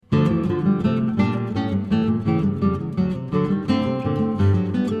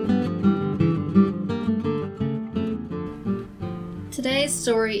Today's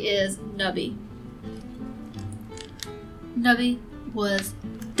story is Nubby. Nubby was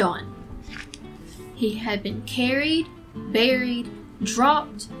done. He had been carried, buried,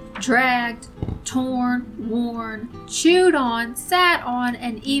 dropped, dragged, torn, worn, chewed on, sat on,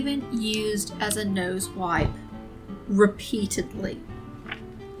 and even used as a nose wipe. Repeatedly.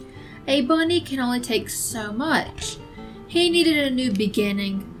 A bunny can only take so much. He needed a new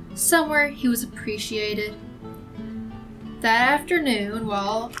beginning, somewhere he was appreciated. That afternoon,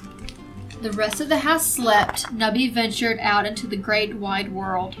 while the rest of the house slept, Nubby ventured out into the great wide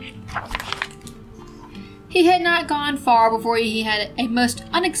world. He had not gone far before he had a most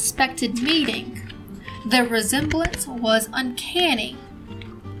unexpected meeting. The resemblance was uncanny.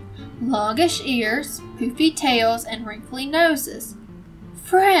 Longish ears, poofy tails, and wrinkly noses.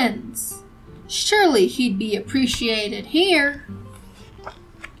 Friends! Surely he'd be appreciated here.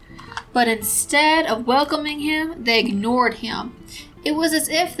 But instead of welcoming him, they ignored him. It was as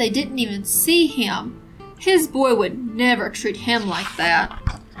if they didn't even see him. His boy would never treat him like that.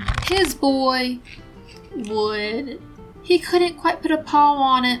 His boy would. He couldn't quite put a paw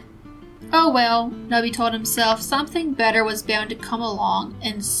on it. Oh well, Nubby told himself, something better was bound to come along,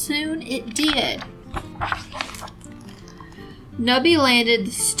 and soon it did. Nubby landed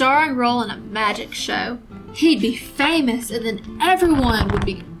the starring role in a magic show. He'd be famous, and then everyone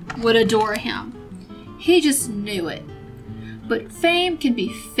would adore him. He just knew it. But fame can be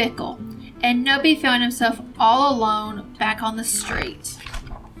fickle, and Nubby found himself all alone back on the street.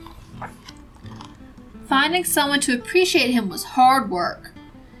 Finding someone to appreciate him was hard work.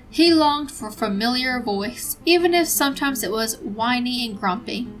 He longed for a familiar voice, even if sometimes it was whiny and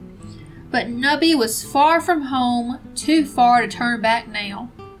grumpy. But Nubby was far from home, too far to turn back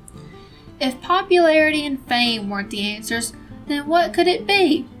now. If popularity and fame weren't the answers, then what could it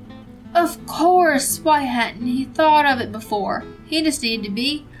be? Of course, why hadn't he thought of it before? He just needed to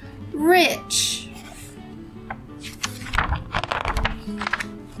be rich.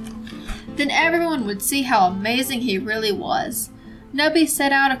 Then everyone would see how amazing he really was. Nubby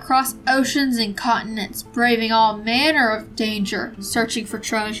set out across oceans and continents, braving all manner of danger, searching for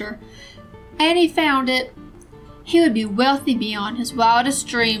treasure. And he found it. He would be wealthy beyond his wildest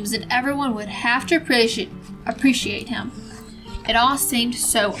dreams, and everyone would have to appreciate him. It all seemed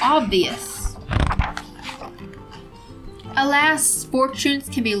so obvious. Alas, fortunes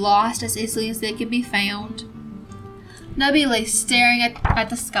can be lost as easily as they can be found. Nubby lay staring at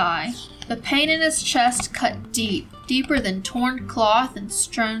the sky. The pain in his chest cut deep, deeper than torn cloth and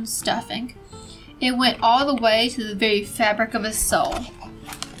strewn stuffing. It went all the way to the very fabric of his soul.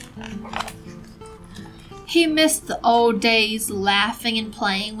 He missed the old days laughing and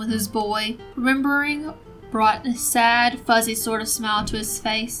playing with his boy. Remembering brought a sad, fuzzy sort of smile to his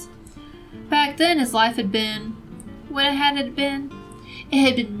face. Back then his life had been what had it been? It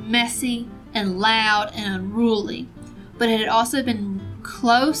had been messy and loud and unruly, but it had also been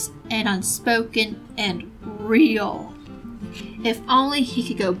close and unspoken and real. If only he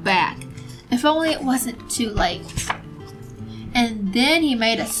could go back. If only it wasn't too late. And then he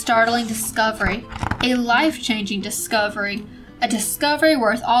made a startling discovery, a life-changing discovery, a discovery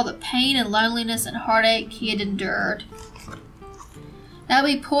worth all the pain and loneliness and heartache he had endured. Now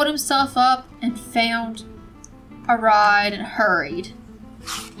he pulled himself up and found a ride and hurried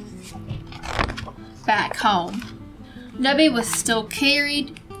back home. Nubby was still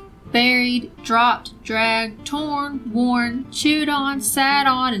carried, buried, dropped, dragged, torn, worn, chewed on, sat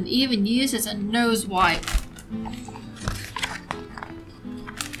on, and even used as a nose wipe.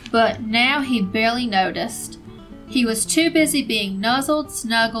 But now he barely noticed. He was too busy being nuzzled,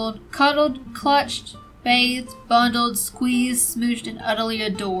 snuggled, cuddled, clutched, bathed, bundled, squeezed, smooched, and utterly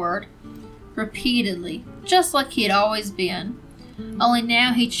adored. Repeatedly, just like he had always been. Only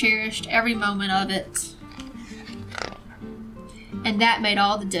now he cherished every moment of it. And that made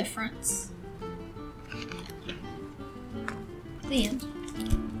all the difference. The end.